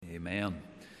Amen.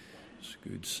 It's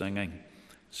good singing.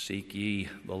 Seek ye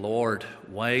the Lord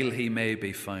while he may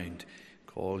be found.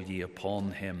 Call ye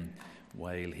upon him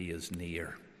while he is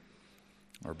near.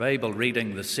 Our Bible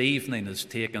reading this evening is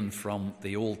taken from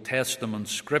the Old Testament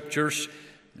Scriptures.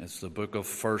 It's the book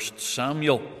of 1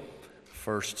 Samuel.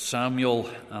 1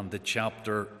 Samuel and the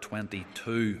chapter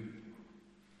 22.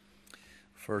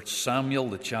 1 Samuel,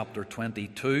 the chapter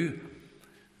 22.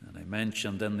 And I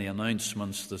mentioned in the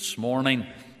announcements this morning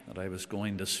that I was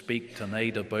going to speak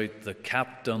tonight about the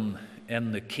captain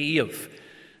in the cave.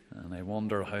 And I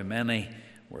wonder how many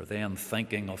were then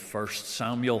thinking of 1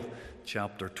 Samuel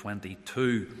chapter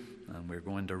 22. And we're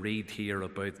going to read here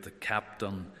about the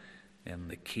captain in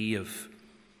the cave.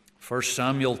 1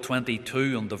 Samuel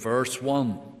 22 and the verse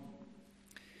 1.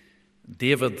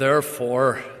 David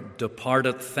therefore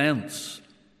departed thence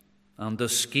and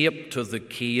escaped to the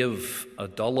cave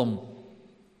Adullam.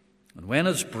 And when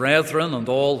his brethren and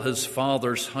all his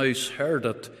father's house heard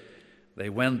it, they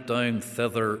went down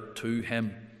thither to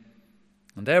him.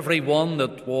 And every one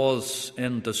that was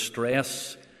in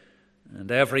distress, and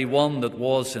every one that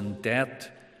was in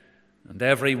debt, and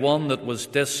every one that was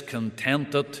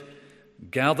discontented,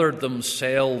 gathered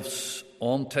themselves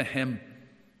unto him.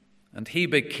 And he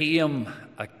became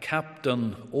a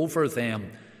captain over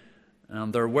them,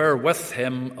 and there were with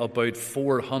him about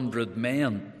 400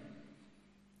 men.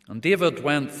 And David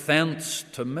went thence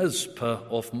to Mizpah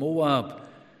of Moab,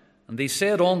 and he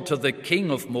said unto the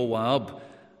king of Moab,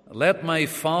 Let my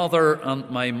father and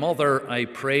my mother, I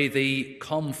pray thee,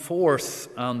 come forth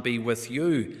and be with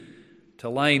you,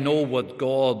 till I know what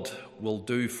God will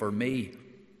do for me.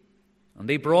 And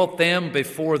he brought them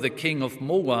before the king of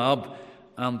Moab,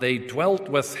 and they dwelt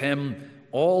with him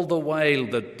all the while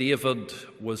that David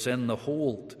was in the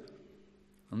hold.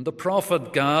 And the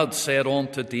prophet Gad said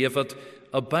unto David,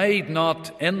 Abide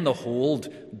not in the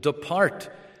hold, depart,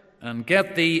 and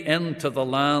get thee into the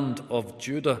land of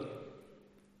Judah.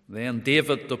 Then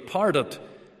David departed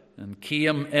and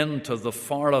came into the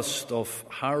forest of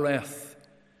Hareth.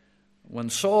 When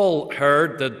Saul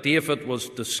heard that David was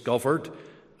discovered,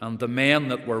 and the men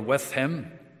that were with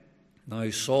him, now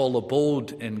Saul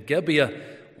abode in Gibeah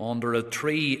under a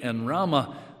tree in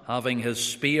Ramah, having his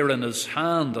spear in his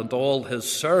hand, and all his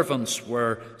servants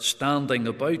were standing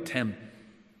about him.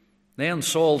 Then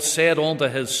Saul said unto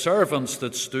his servants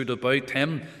that stood about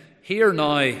him, Hear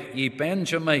now, ye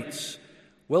Benjamites,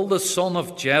 will the son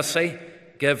of Jesse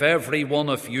give every one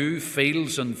of you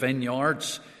fields and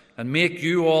vineyards, and make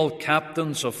you all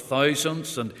captains of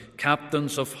thousands and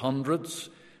captains of hundreds,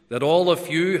 that all of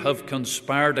you have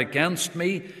conspired against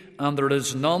me, and there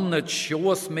is none that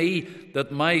showeth me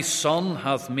that my son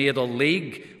hath made a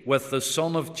league with the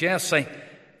son of Jesse,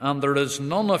 and there is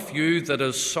none of you that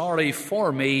is sorry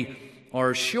for me,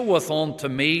 or showeth unto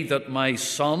me that my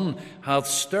son hath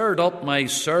stirred up my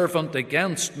servant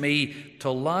against me to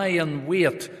lie in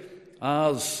wait,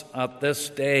 as at this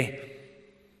day.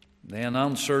 Then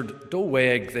answered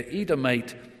Doeg the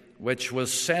Edomite, which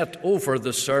was set over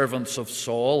the servants of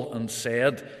Saul, and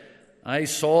said, I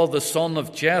saw the son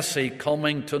of Jesse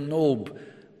coming to Nob,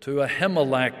 to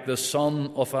Ahimelech the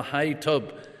son of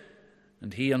Ahitub.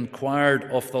 And he inquired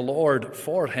of the Lord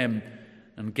for him,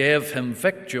 and gave him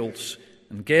victuals,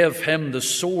 and gave him the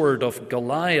sword of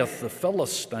Goliath the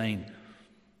Philistine.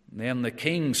 Then the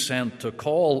king sent to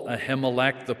call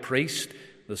Ahimelech the priest,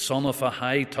 the son of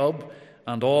Ahitub,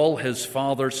 and all his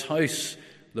father's house,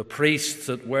 the priests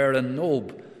that were in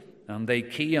Nob, and they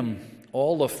came,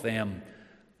 all of them,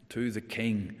 to the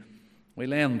king.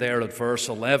 We'll end there at verse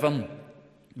 11.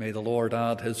 May the Lord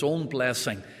add his own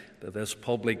blessing to this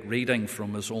public reading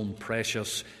from his own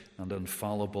precious and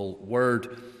infallible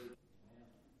word.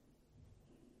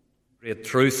 Great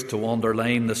truth to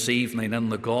underline this evening in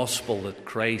the gospel, that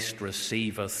Christ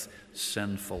receiveth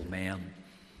sinful men.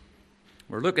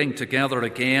 We're looking together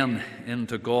again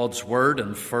into God's word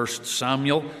in 1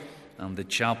 Samuel and the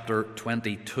chapter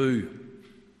 22.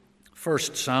 1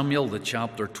 Samuel, the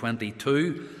chapter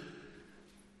 22.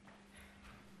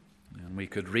 And we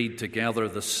could read together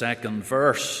the second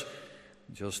verse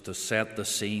just to set the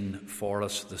scene for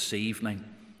us this evening.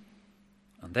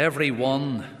 And every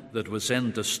one that was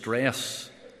in distress,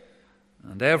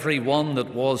 and every one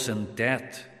that was in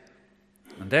debt,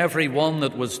 and every one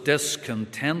that was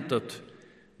discontented,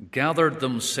 gathered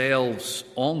themselves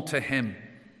unto him,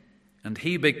 and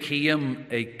he became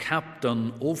a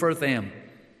captain over them,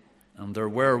 and there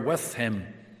were with him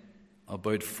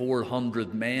about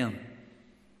 400 men.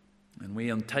 And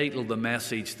we entitled the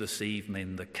message this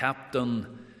evening, The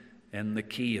Captain in the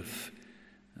Cave.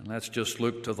 And let's just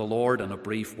look to the Lord in a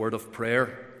brief word of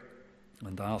prayer.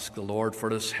 and ask the Lord for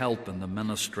his help in the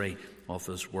ministry of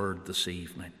his word this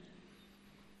evening.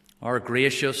 Our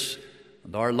gracious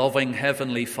and our loving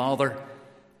Heavenly Father,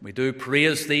 we do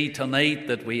praise thee tonight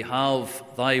that we have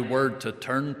thy word to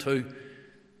turn to,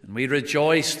 and we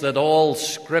rejoice that all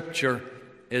Scripture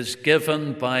is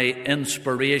given by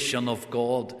inspiration of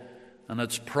God, and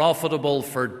it's profitable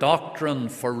for doctrine,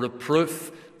 for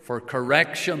reproof, for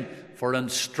correction, for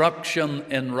instruction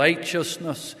in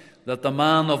righteousness, that the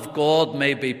man of God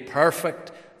may be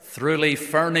perfect, truly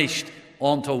furnished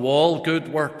unto all good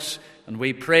works. And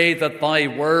we pray that thy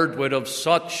word would have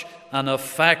such an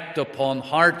effect upon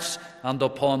hearts and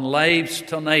upon lives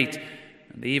tonight.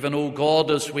 And even, O God,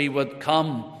 as we would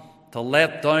come to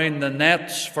let down the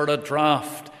nets for a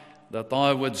draught, that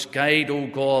thou wouldst guide, O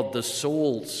God, the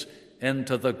souls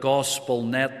into the gospel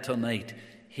net tonight.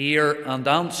 Hear and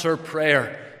answer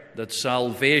prayer, that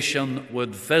salvation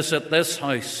would visit this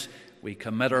house. We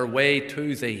commit our way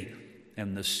to thee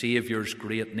in the Saviour's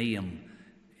great name.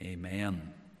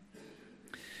 Amen.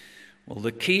 Well,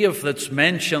 the cave that's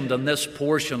mentioned in this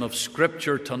portion of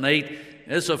Scripture tonight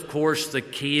is, of course, the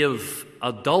cave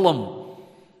Adullam.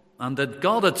 And it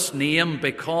got its name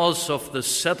because of the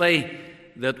city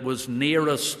that was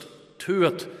nearest to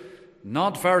it.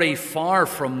 Not very far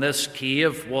from this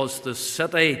cave was the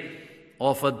city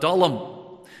of Adullam.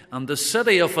 And the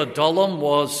city of Adullam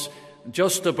was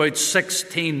just about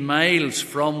 16 miles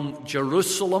from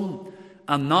Jerusalem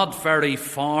and not very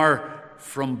far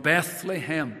from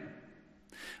Bethlehem.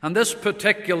 And this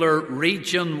particular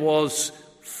region was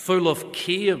full of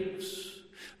caves.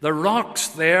 The rocks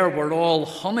there were all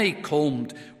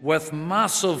honeycombed with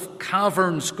massive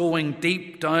caverns going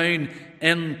deep down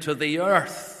into the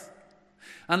earth.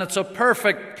 And it's a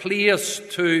perfect place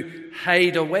to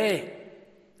hide away.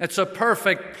 It's a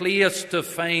perfect place to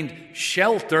find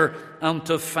shelter and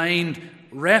to find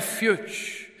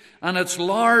refuge. And it's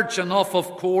large enough,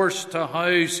 of course, to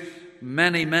house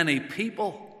many, many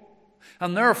people.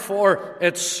 And therefore,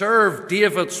 it served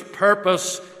David's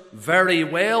purpose very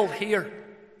well here,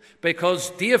 because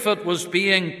David was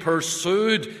being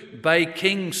pursued by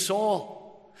King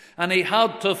Saul, and he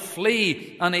had to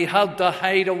flee and he had to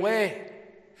hide away.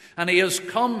 And he has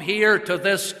come here to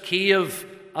this cave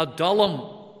Adullam,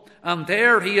 and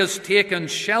there he has taken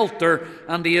shelter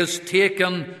and he has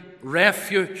taken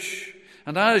refuge.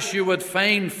 And as you would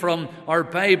find from our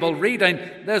Bible reading,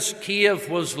 this cave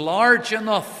was large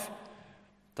enough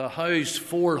to house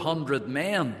 400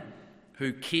 men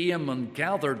who came and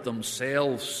gathered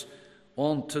themselves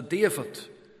unto David.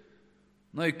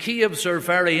 Now, caves are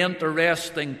very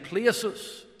interesting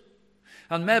places,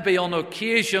 and maybe on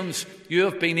occasions you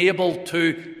have been able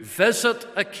to visit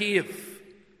a cave,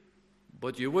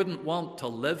 but you wouldn't want to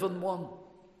live in one.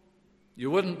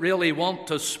 You wouldn't really want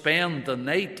to spend the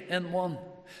night in one,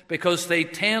 because they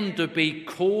tend to be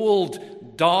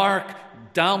cold, dark,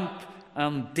 damp,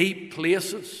 and deep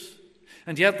places.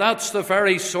 And yet that's the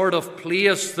very sort of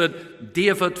place that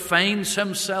David finds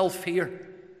himself here.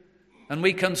 And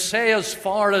we can say, as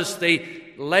far as the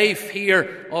life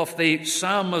here of the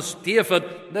psalmist David,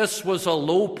 this was a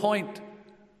low point.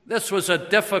 This was a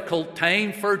difficult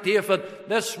time for David.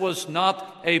 This was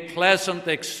not a pleasant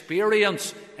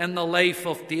experience in the life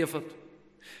of David.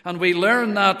 And we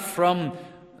learn that from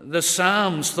the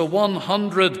Psalms, the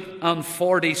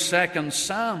 142nd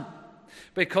Psalm,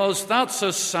 because that's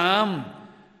a psalm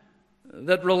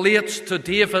that relates to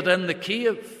David in the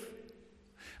cave.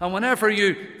 And whenever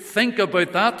you think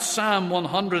about that Psalm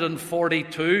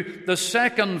 142, the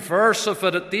second verse of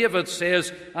it, David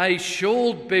says, I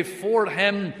showed before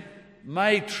him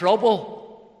my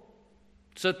trouble.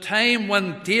 It's a time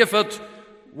when David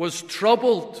was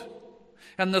troubled.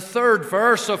 In the third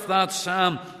verse of that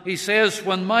psalm, he says,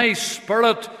 when my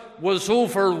spirit was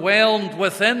overwhelmed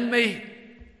within me.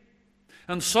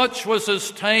 And such was his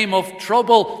time of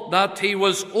trouble that he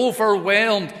was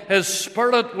overwhelmed. His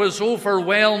spirit was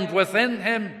overwhelmed within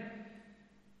him.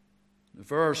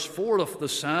 Verse 4 of the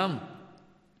psalm,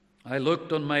 I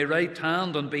looked on my right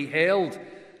hand and beheld,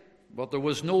 but there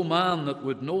was no man that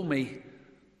would know me.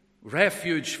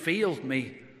 Refuge failed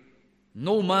me.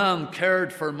 No man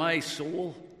cared for my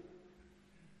soul.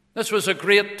 This was a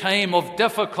great time of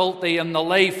difficulty in the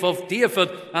life of David,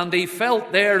 and he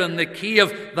felt there in the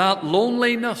cave that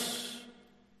loneliness.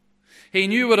 He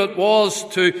knew what it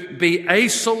was to be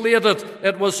isolated.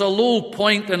 It was a low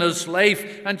point in his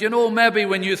life. And you know, maybe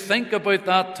when you think about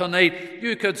that tonight,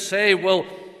 you could say, well,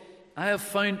 I have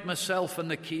found myself in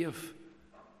the cave.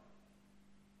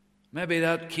 Maybe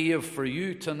that cave for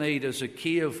you tonight is a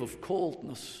cave of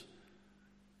coldness,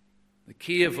 a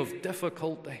cave of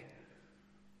difficulty.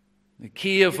 the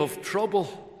cave of trouble,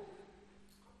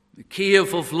 the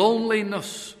cave of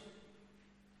loneliness,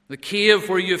 the cave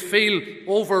where you feel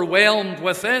overwhelmed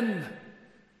within.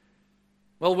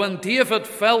 Well, when David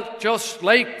felt just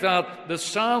like that, the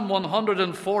Psalm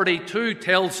 142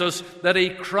 tells us that he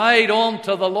cried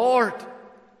unto the Lord.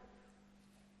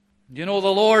 You know, the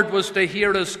Lord was to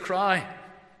hear his cry.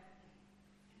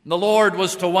 The Lord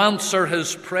was to answer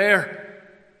his prayer.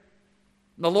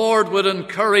 The Lord would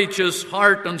encourage his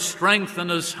heart and strengthen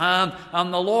his hand.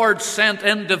 And the Lord sent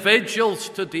individuals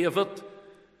to David.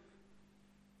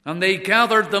 And they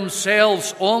gathered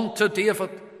themselves unto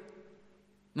David.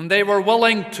 And they were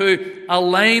willing to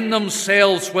align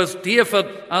themselves with David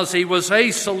as he was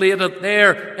isolated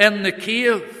there in the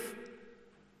cave.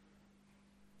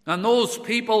 And those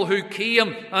people who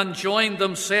came and joined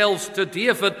themselves to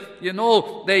David, you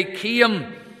know, they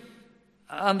came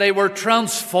and they were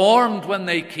transformed when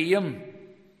they came.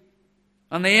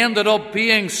 And they ended up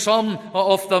being some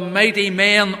of the mighty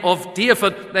men of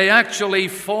David. They actually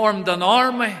formed an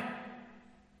army.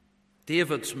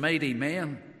 David's mighty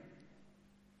men.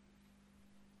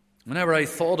 Whenever I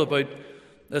thought about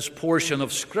this portion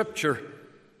of Scripture,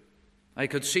 I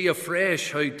could see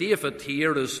afresh how David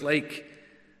here is like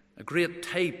a great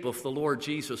type of the Lord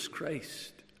Jesus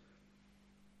Christ.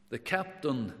 The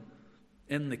captain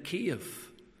in the cave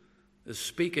is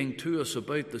speaking to us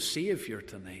about the Savior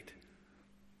tonight.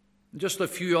 Just a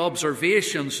few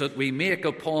observations that we make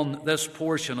upon this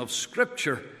portion of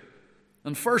Scripture.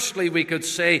 And firstly, we could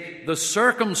say the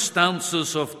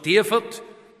circumstances of David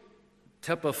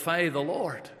typify the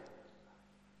Lord.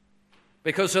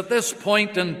 Because at this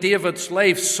point in David's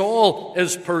life, Saul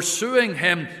is pursuing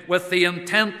him with the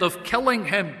intent of killing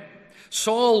him.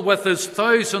 Saul, with his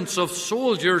thousands of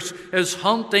soldiers, is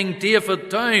hunting David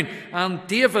down. And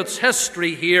David's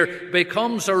history here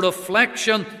becomes a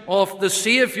reflection of the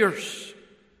Saviour's.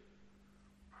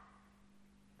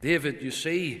 David, you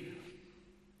see,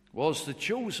 was the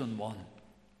chosen one.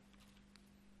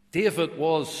 David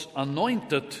was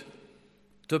anointed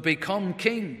to become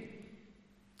king.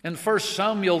 In 1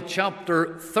 Samuel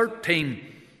chapter 13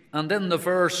 and in the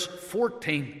verse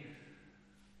 14,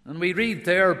 and we read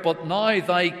there, "But now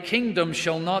thy kingdom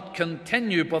shall not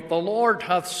continue, but the Lord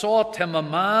hath sought him a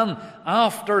man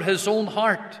after his own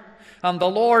heart, and the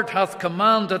Lord hath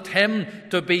commanded him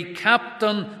to be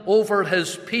captain over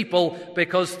his people,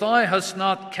 because thou hast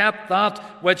not kept that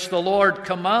which the Lord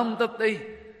commanded thee."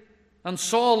 And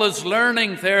Saul is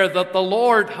learning there that the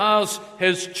Lord has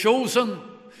his chosen,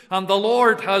 and the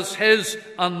Lord has his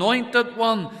anointed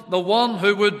one, the one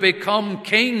who would become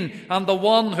king, and the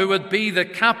one who would be the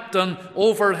captain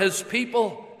over his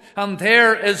people. And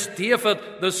there is David,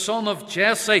 the son of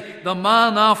Jesse, the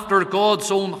man after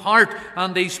God's own heart,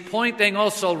 and he's pointing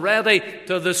us already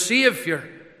to the Savior.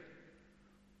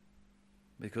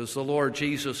 Because the Lord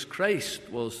Jesus Christ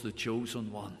was the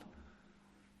chosen one.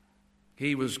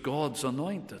 He was God's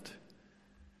anointed.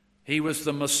 He was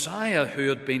the Messiah who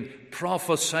had been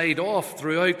prophesied of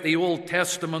throughout the Old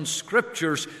Testament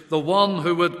Scriptures, the one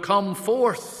who would come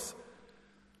forth.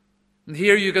 And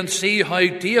here you can see how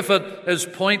David is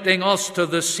pointing us to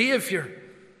the Savior.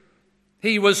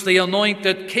 He was the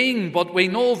anointed king, but we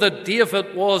know that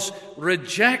David was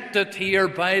rejected here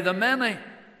by the many.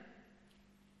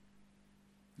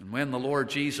 And when the Lord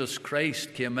Jesus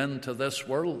Christ came into this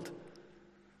world,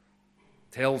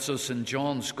 tells us in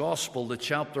John's Gospel, the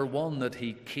chapter 1, that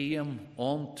he came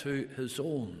unto his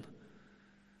own,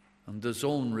 and his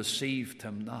own received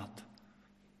him not.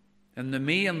 In the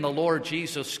main, the Lord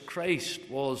Jesus Christ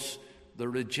was the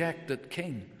rejected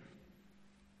king.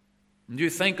 And you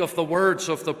think of the words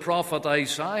of the prophet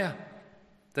Isaiah,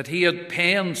 that he had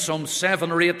penned some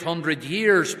 700 or 800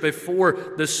 years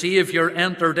before the Savior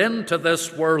entered into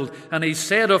this world. And he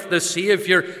said of the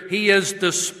Savior, he is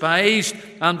despised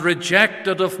and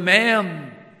rejected of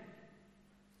men.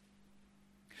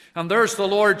 And there's the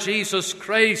Lord Jesus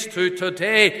Christ, who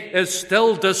today is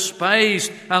still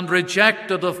despised and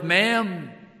rejected of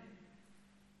men.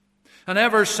 And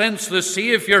ever since the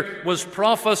Savior was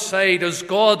prophesied as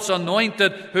God's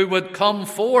anointed who would come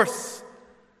forth,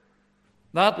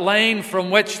 that line from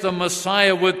which the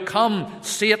Messiah would come,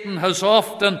 Satan has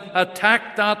often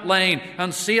attacked that line,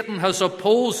 and Satan has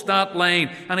opposed that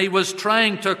line, and he was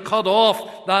trying to cut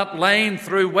off that line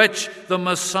through which the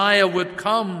Messiah would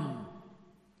come.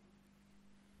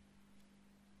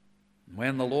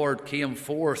 When the Lord came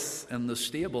forth in the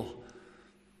stable,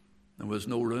 there was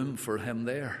no room for him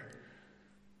there.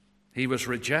 He was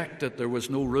rejected. There was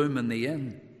no room in the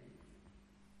inn.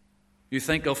 You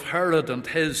think of Herod and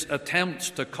his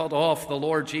attempts to cut off the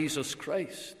Lord Jesus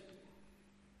Christ.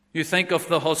 You think of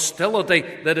the hostility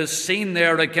that is seen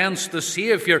there against the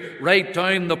Savior right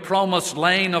down the promised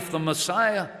line of the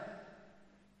Messiah.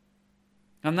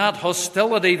 And that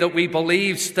hostility that we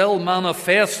believe still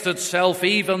manifests itself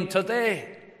even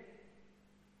today.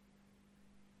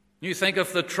 You think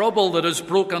of the trouble that has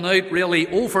broken out really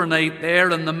overnight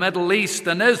there in the Middle East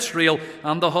and Israel,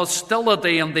 and the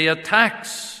hostility and the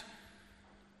attacks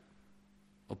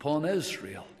upon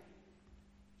Israel.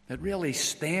 It really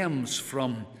stems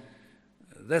from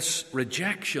this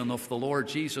rejection of the Lord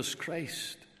Jesus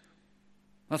Christ.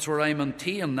 That's where I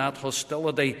maintain that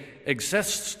hostility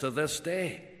exists to this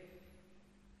day.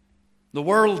 The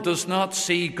world does not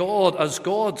see God as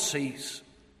God sees.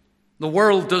 The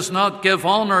world does not give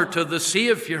honor to the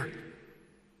Savior.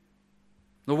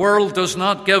 The world does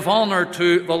not give honor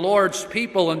to the Lord's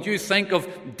people. And you think of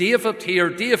David here.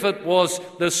 David was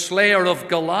the slayer of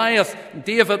Goliath.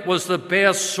 David was the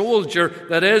best soldier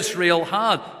that Israel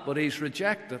had, but he's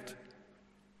rejected.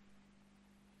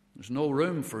 There's no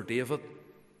room for David.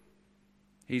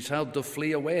 He's had to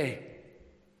flee away.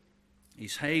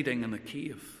 He's hiding in a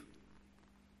cave.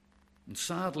 And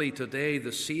sadly today,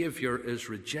 the Savior is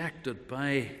rejected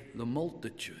by the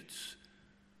multitudes.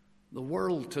 The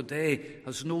world today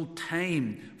has no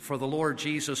time for the Lord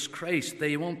Jesus Christ.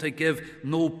 They want to give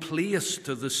no place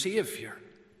to the Savior.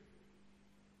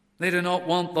 They do not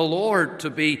want the Lord to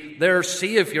be their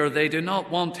Savior. They do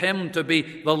not want Him to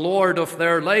be the Lord of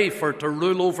their life or to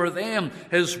rule over them.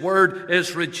 His word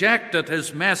is rejected.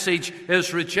 His message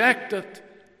is rejected.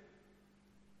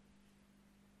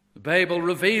 The Bible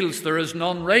reveals there is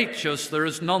none righteous, there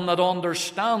is none that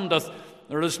understandeth,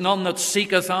 there is none that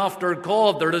seeketh after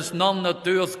God, there is none that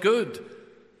doeth good.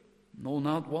 No,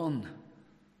 not one.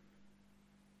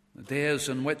 The days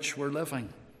in which we're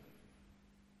living.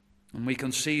 And we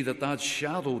can see that that's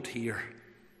shadowed here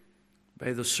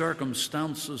by the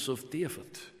circumstances of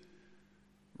David.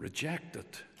 Rejected.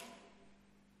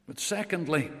 But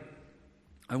secondly,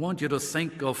 I want you to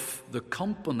think of the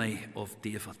company of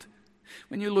David.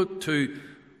 When you look to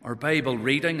our Bible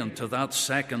reading and to that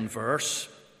second verse,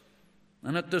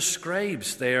 and it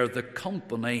describes there the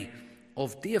company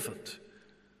of David.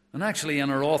 And actually in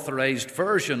our authorized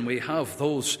version we have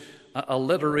those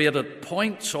alliterated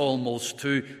points almost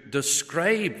to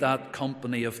describe that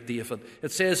company of David.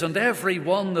 It says, and every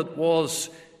one that was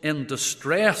in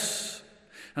distress,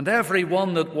 and every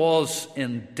one that was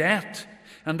in debt,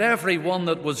 and every one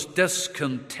that was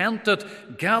discontented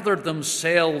gathered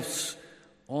themselves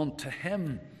unto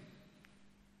him.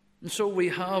 And so we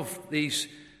have these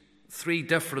three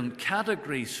different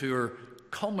categories who are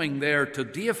coming there to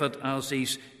David as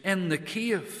he's in the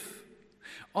cave.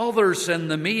 Others in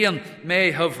the main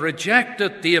may have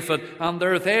rejected David and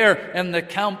they're there in the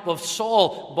camp of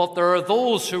Saul, but there are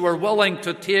those who are willing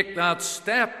to take that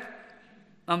step,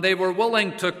 and they were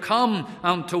willing to come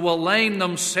and to align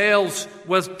themselves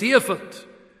with David.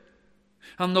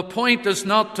 And the point is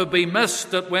not to be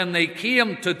missed that when they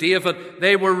came to David,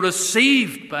 they were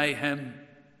received by him.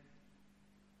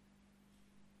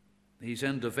 These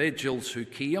individuals who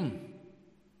came,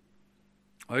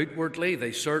 outwardly,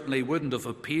 they certainly wouldn't have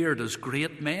appeared as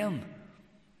great men.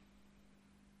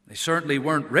 They certainly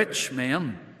weren't rich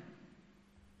men.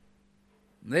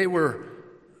 They were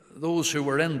those who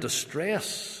were in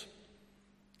distress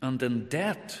and in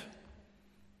debt,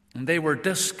 and they were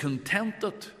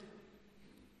discontented.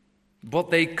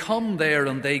 But they come there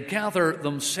and they gather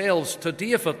themselves to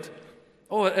David.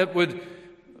 Oh, it would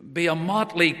be a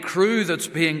motley crew that's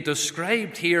being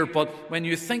described here, but when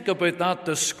you think about that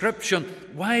description,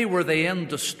 why were they in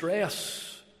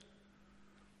distress?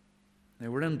 They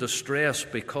were in distress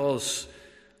because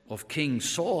of King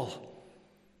Saul.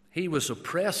 He was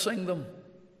oppressing them.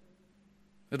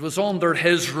 It was under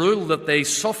his rule that they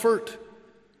suffered,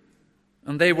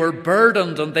 and they were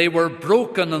burdened and they were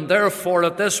broken, and therefore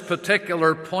at this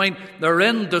particular point they're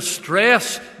in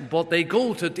distress, but they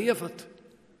go to David.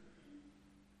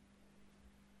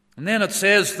 And then it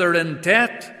says they're in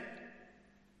debt.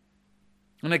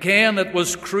 And again, it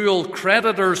was cruel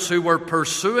creditors who were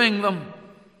pursuing them.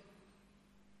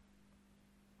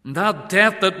 And that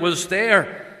debt that was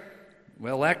there,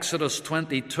 well, Exodus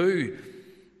 22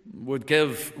 would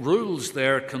give rules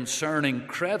there concerning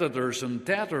creditors and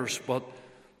debtors, but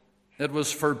it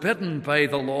was forbidden by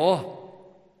the law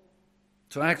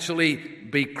to actually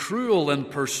be cruel in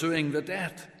pursuing the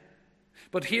debt.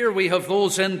 But here we have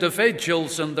those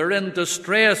individuals, and they're in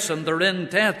distress and they're in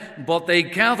debt, but they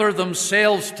gather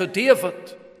themselves to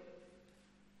David.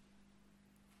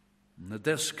 And the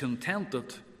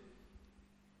discontented,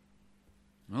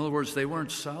 in other words, they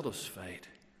weren't satisfied.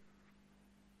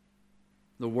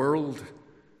 The world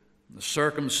the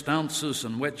circumstances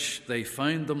in which they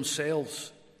found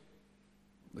themselves,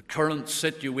 the current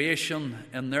situation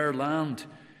in their land,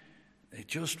 they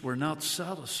just were not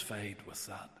satisfied with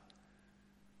that.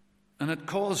 And it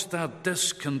caused that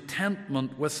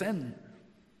discontentment within.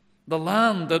 The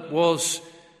land that was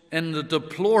in the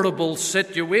deplorable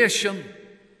situation,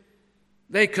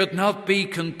 they could not be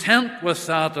content with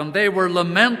that, and they were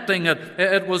lamenting it.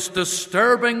 It was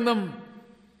disturbing them.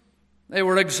 They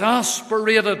were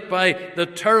exasperated by the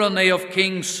tyranny of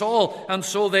King Saul, and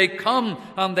so they come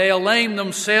and they align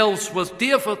themselves with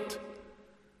David.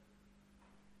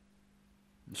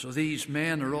 And so these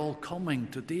men are all coming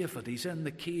to David. He's in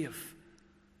the cave.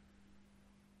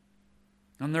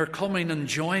 And they're coming and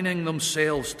joining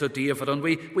themselves to David, and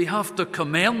we have to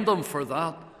commend them for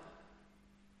that.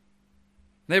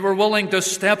 They were willing to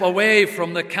step away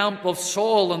from the camp of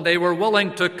Saul, and they were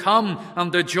willing to come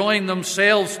and to join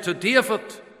themselves to David.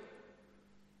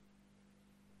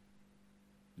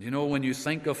 You know, when you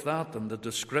think of that and the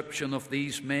description of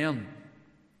these men,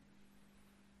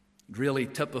 it really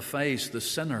typifies the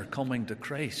sinner coming to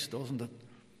Christ, doesn't it?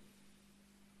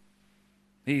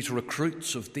 These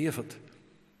recruits of David,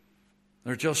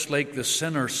 they're just like the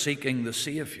sinner seeking the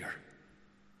Savior.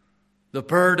 The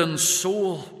burdened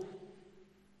soul,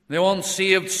 the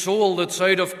unsaved soul that's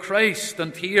out of Christ.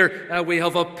 And here we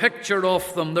have a picture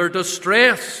of them. They're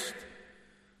distressed.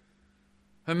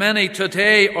 How many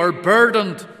today are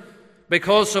burdened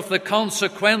because of the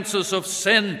consequences of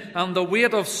sin and the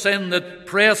weight of sin that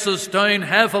presses down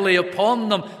heavily upon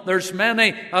them? There's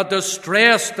many a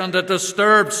distressed and a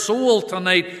disturbed soul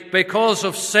tonight because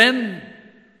of sin.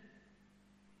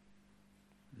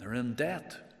 They're in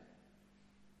debt.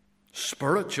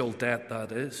 Spiritual debt,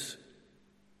 that is.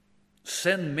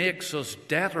 Sin makes us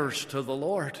debtors to the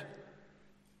Lord.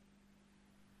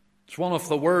 It's one of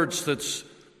the words that's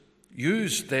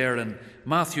used there in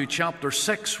Matthew chapter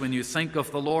 6 when you think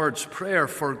of the Lord's Prayer.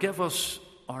 Forgive us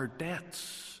our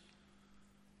debts.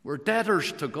 We're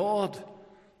debtors to God.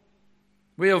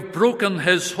 We have broken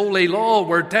His holy law.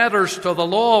 We're debtors to the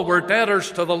law. We're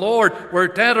debtors to the Lord. We're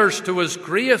debtors to His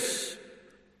grace.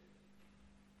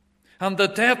 And the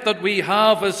debt that we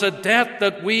have is a debt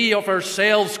that we of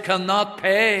ourselves cannot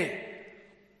pay.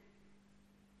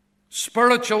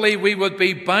 Spiritually, we would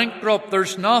be bankrupt.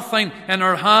 There's nothing in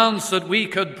our hands that we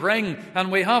could bring.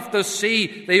 And we have to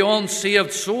see the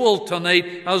unsaved soul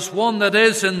tonight as one that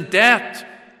is in debt.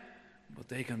 But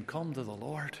they can come to the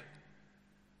Lord.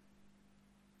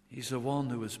 He's the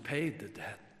one who has paid the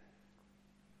debt.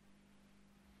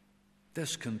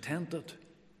 Discontented.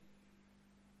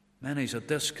 Many's a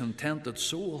discontented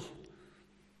soul.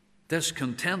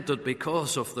 Discontented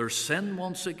because of their sin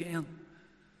once again.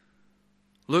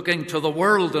 Looking to the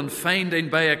world and finding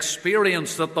by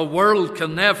experience that the world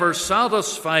can never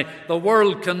satisfy, the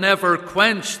world can never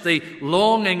quench the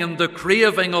longing and the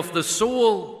craving of the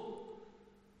soul.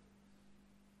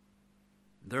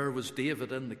 There was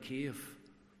David in the cave.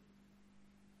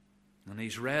 And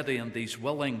he's ready and he's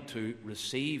willing to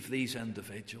receive these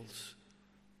individuals.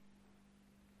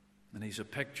 And he's a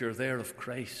picture there of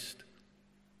Christ,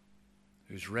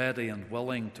 who's ready and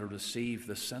willing to receive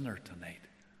the sinner tonight.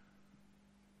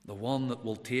 The one that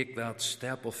will take that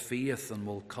step of faith and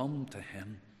will come to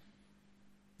him.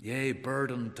 Yea,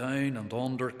 burdened down and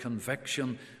under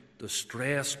conviction,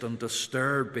 distressed and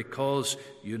disturbed because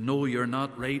you know you're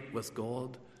not right with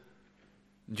God.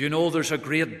 And you know there's a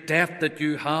great debt that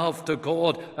you have to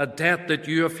God, a debt that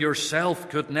you of yourself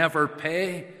could never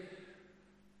pay.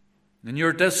 And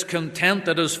you're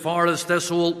discontented as far as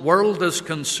this old world is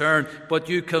concerned, but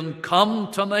you can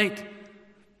come tonight.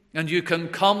 And you can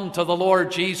come to the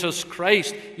Lord Jesus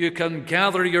Christ. You can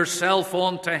gather yourself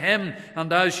onto Him.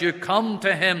 And as you come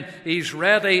to Him, He's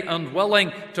ready and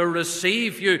willing to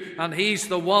receive you. And He's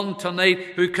the one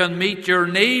tonight who can meet your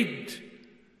need.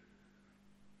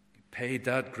 He paid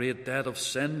that great debt of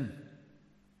sin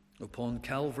upon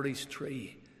Calvary's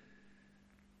tree.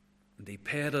 And He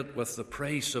paid it with the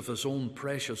price of His own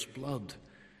precious blood.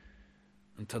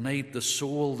 And tonight the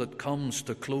soul that comes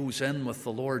to close in with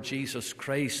the Lord Jesus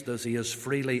Christ as He is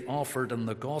freely offered in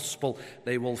the gospel,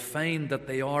 they will find that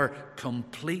they are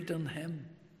complete in Him.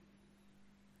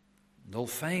 They'll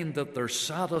find that they're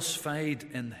satisfied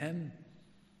in Him.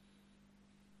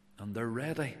 And they're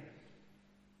ready.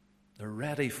 They're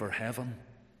ready for heaven.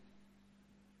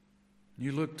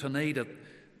 You look tonight at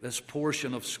this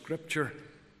portion of Scripture,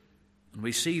 and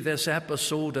we see this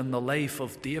episode in the life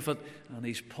of David, and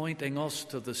he's pointing us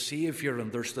to the Savior,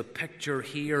 and there's the picture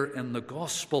here in the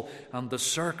gospel, and the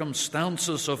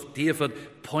circumstances of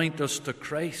David point us to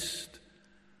Christ.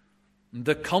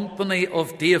 The company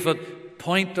of David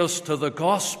point us to the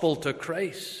gospel, to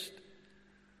Christ.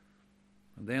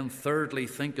 And then thirdly,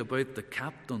 think about the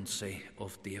captaincy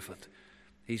of David.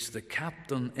 He's the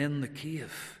captain in the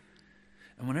cave.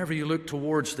 And whenever you look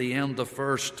towards the end of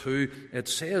verse 2, it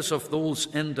says of those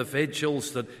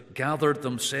individuals that gathered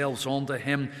themselves unto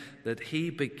him that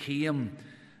he became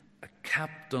a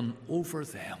captain over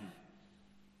them.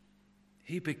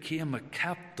 He became a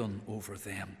captain over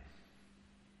them.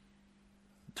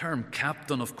 The term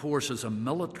captain, of course, is a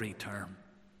military term.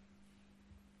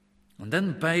 And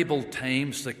in Bible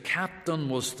times, the captain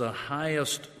was the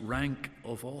highest rank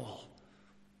of all.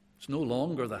 It's no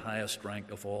longer the highest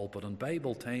rank of all, but in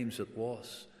Bible times it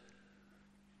was.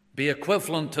 Be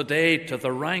equivalent today to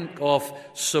the rank of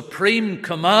supreme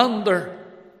commander.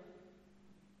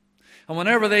 And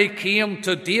whenever they came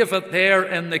to David there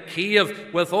in the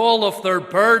cave with all of their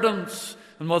burdens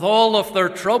and with all of their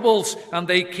troubles, and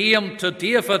they came to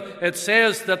David, it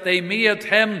says that they made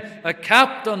him a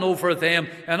captain over them.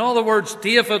 In other words,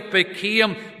 David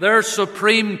became their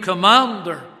supreme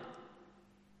commander.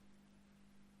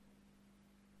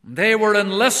 They were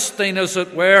enlisting, as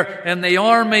it were, in the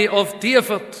army of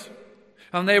David.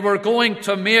 And they were going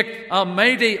to make a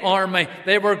mighty army.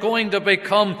 They were going to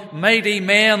become mighty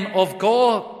men of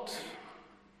God.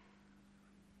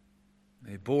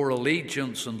 They bore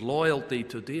allegiance and loyalty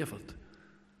to David.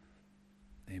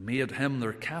 They made him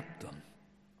their captain.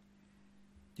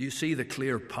 Do you see the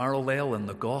clear parallel in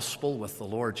the gospel with the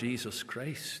Lord Jesus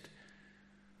Christ?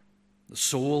 The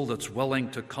soul that's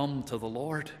willing to come to the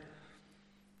Lord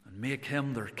and make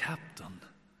him their captain.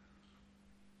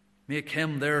 Make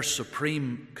him their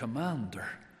supreme commander.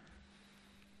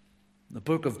 In the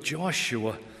book of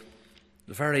Joshua,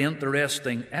 a very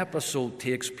interesting episode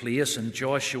takes place in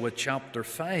Joshua chapter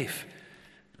 5.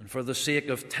 And for the sake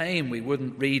of time, we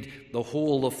wouldn't read the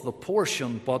whole of the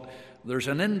portion, but there's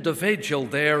an individual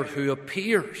there who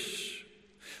appears.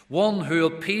 One who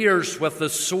appears with the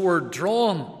sword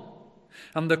drawn.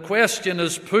 And the question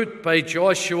is put by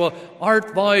Joshua,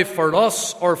 art thou for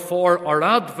us or for our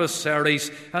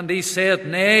adversaries? And he said,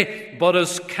 nay, but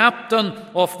as captain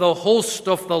of the host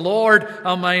of the Lord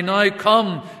am I now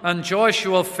come. And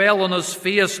Joshua fell on his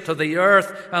face to the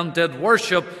earth and did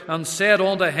worship and said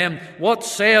unto him, what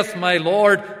saith my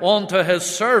Lord unto his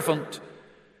servant?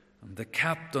 And the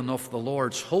captain of the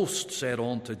Lord's host said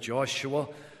unto Joshua,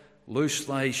 loose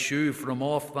thy shoe from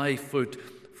off thy foot,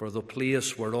 for the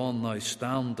place whereon thou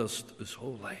standest is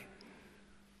holy.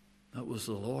 That was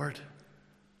the Lord.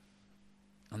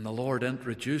 And the Lord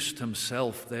introduced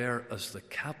himself there as the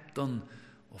captain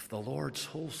of the Lord's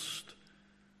host.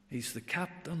 He's the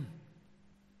captain.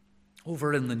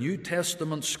 Over in the New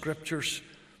Testament scriptures,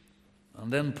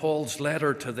 and in Paul's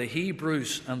letter to the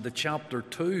Hebrews and the chapter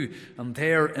 2, and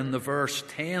there in the verse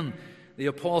 10, the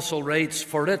apostle writes,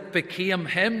 for it became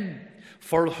him,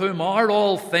 for whom are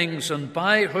all things, and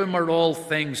by whom are all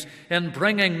things, in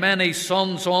bringing many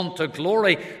sons unto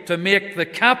glory, to make the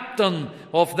captain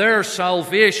of their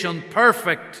salvation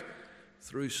perfect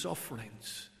through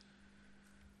sufferings.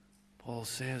 Paul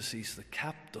says he's the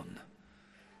captain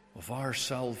of our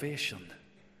salvation.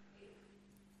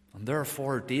 And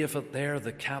therefore, David there,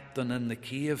 the captain in the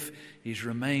cave, he's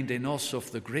reminding us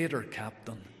of the greater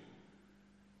captain.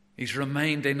 He's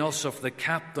reminding us of the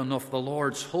captain of the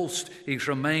Lord's host. He's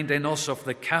reminding us of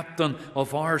the captain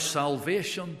of our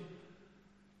salvation,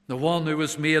 the one who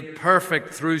was made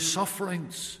perfect through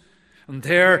sufferings. And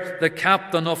there, the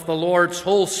captain of the Lord's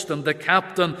host and the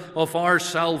captain of our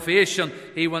salvation,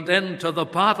 he went into the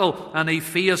battle and he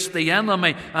faced the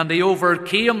enemy and he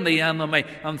overcame the enemy.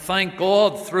 And thank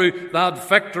God, through that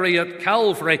victory at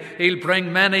Calvary, he'll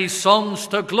bring many sons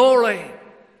to glory.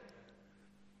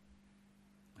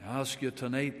 I ask you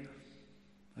tonight,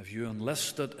 have you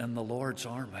enlisted in the Lord's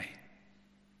army?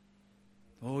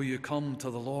 Oh, you come to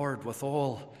the Lord with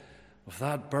all of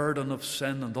that burden of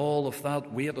sin and all of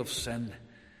that weight of sin.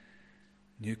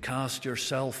 You cast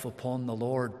yourself upon the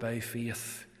Lord by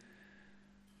faith.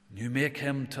 You make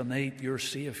him tonight your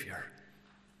Savior.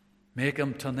 Make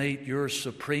him tonight your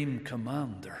supreme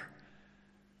commander.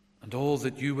 And oh,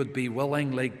 that you would be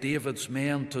willing, like David's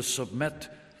men, to submit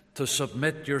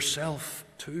yourself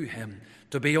to him,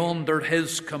 to be under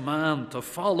his command, to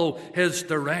follow his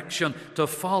direction, to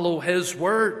follow his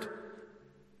word.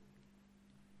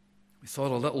 We thought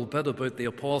a little bit about the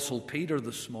Apostle Peter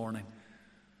this morning.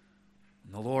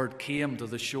 And the Lord came to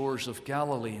the shores of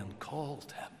Galilee and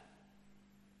called him.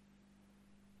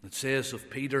 It says of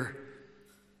Peter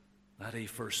that he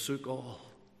forsook all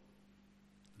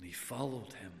and he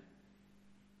followed him,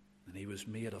 and he was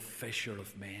made a fisher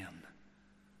of men.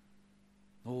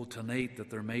 Oh, tonight that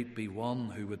there might be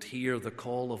one who would hear the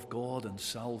call of God in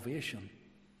salvation.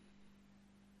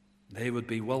 They would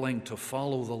be willing to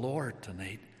follow the Lord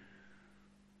tonight.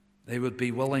 They would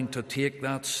be willing to take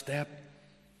that step,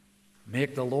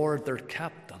 make the Lord their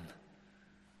captain,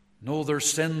 know their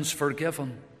sins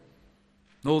forgiven,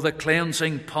 know the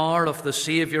cleansing power of the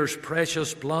Saviour's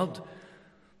precious blood,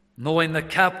 knowing the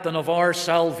captain of our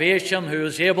salvation who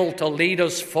is able to lead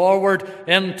us forward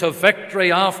into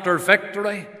victory after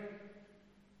victory.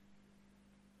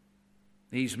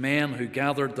 These men who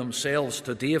gathered themselves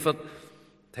to David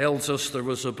tells us there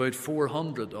was about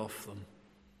 400 of them,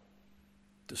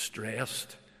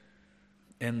 distressed,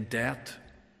 in debt,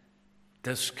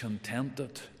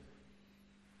 discontented.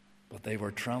 But they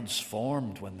were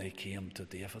transformed when they came to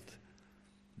David.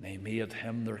 They made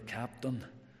him their captain.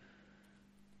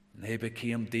 And they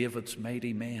became David's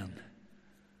mighty men.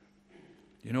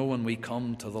 You know, when we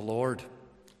come to the Lord,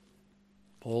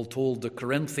 Paul told the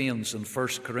Corinthians in 1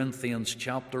 Corinthians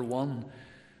chapter 1,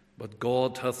 but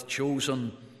God hath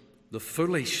chosen the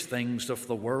foolish things of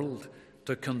the world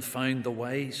to confound the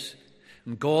wise.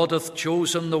 And God hath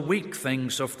chosen the weak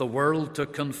things of the world to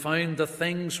confound the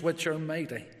things which are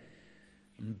mighty.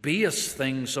 And base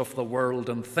things of the world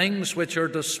and things which are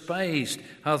despised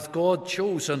hath God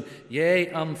chosen, yea,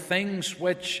 and things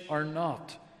which are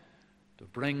not, to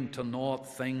bring to naught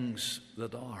things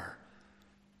that are,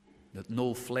 that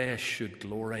no flesh should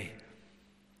glory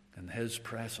in his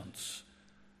presence.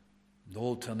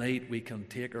 Though tonight we can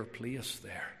take our place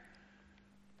there,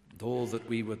 though that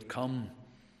we would come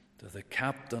to the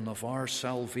captain of our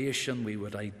salvation, we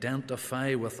would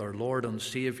identify with our Lord and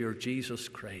Savior Jesus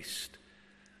Christ.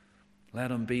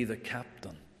 Let him be the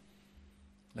captain.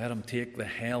 Let him take the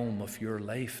helm of your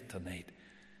life tonight.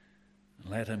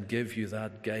 And let him give you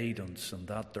that guidance and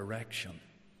that direction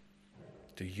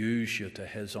to use you to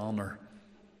his honor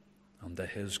and to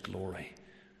his glory.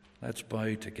 Let's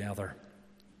bow together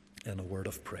in a word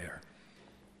of prayer.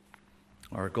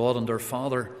 Our God and our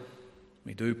Father,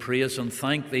 we do praise and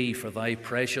thank thee for thy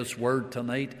precious word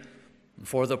tonight and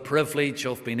for the privilege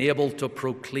of being able to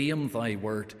proclaim thy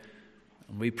word.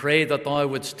 And we pray that thou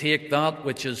wouldst take that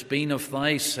which has been of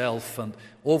thyself and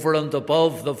over and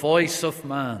above the voice of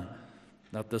man,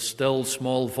 that the still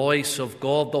small voice of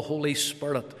God the Holy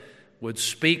Spirit would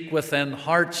speak within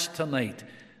hearts tonight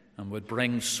and would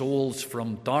bring souls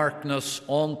from darkness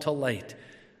unto light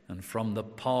and from the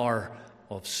power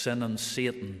of sin and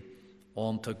Satan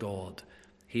unto God.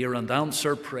 Hear and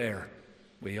answer prayer.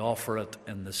 We offer it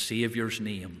in the Saviour's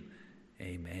name.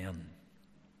 Amen.